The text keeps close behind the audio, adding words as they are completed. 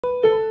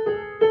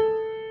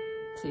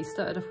So you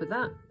started off with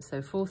that.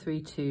 So 4, 3,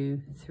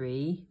 2,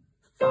 3,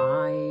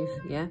 5,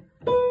 yeah.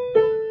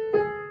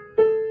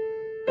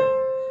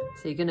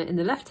 So you're gonna, in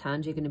the left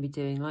hand, you're gonna be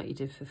doing like you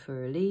did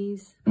for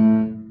Elise.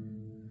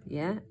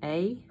 Yeah,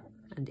 A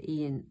and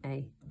E and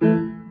A.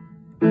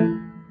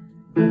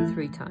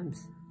 3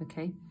 times,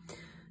 okay?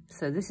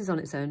 So this is on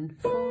its own.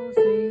 4,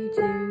 3,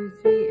 2,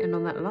 3, and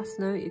on that last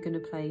note, you're gonna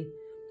play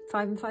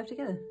 5 and 5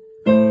 together.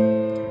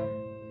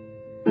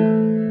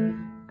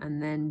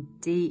 And then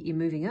D, you're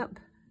moving up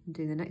and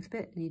doing the next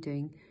bit, and you're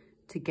doing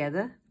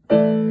together.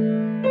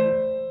 And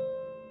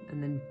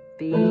then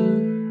B,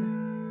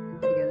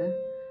 together.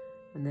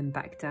 And then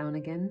back down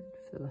again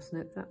for the last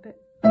note of that bit.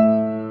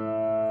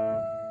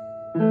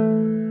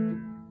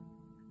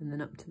 And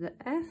then up to the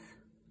F.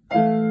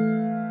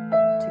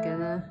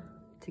 Together,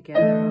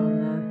 together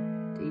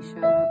on the D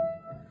sharp.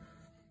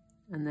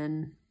 And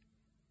then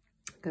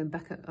going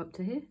back up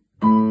to here.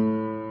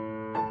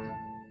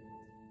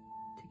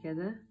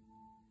 Together,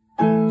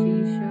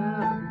 G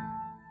sharp.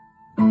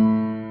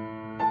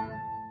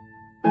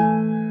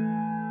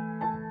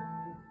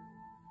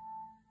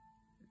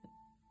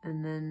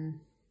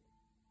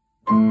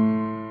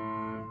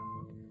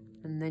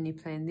 And then you're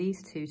playing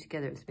these two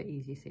together. It's a bit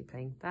easier, so you're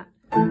playing that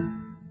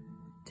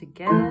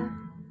together,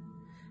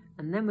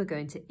 and then we're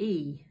going to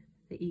E,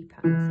 the E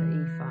pattern, so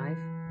E5,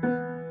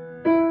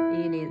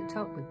 E and E at the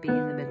top with B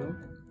in the middle,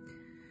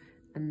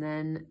 and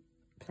then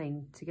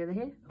playing together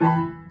here,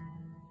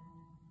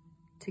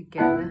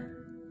 together,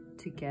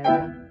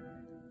 together,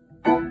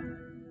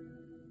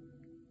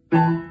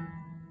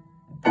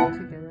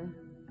 together,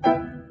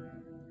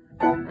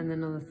 and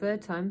then on the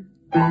third time,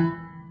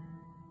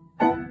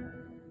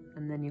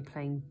 and then you're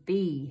playing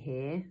B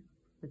here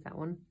with that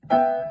one,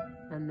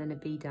 and then a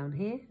B down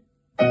here,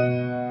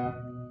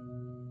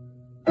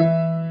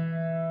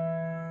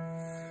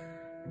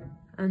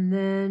 and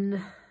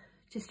then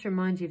just to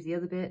remind you of the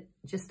other bit,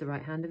 just the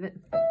right hand of it.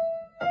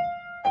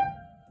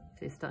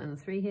 So you're starting on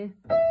 3 here.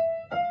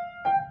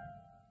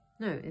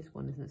 No, it's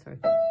 1, isn't it? Sorry.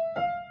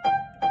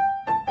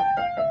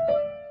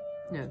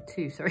 No,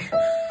 2, sorry.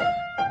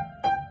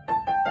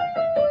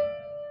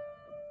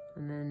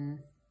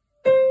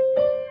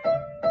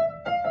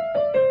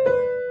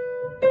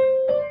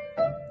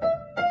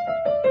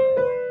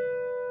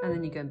 And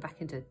then you're going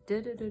back into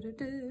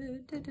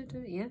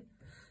yeah.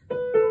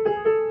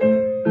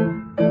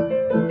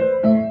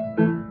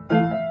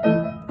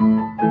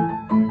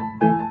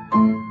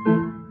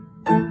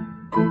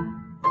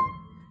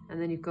 And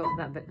then you've got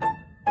that bit.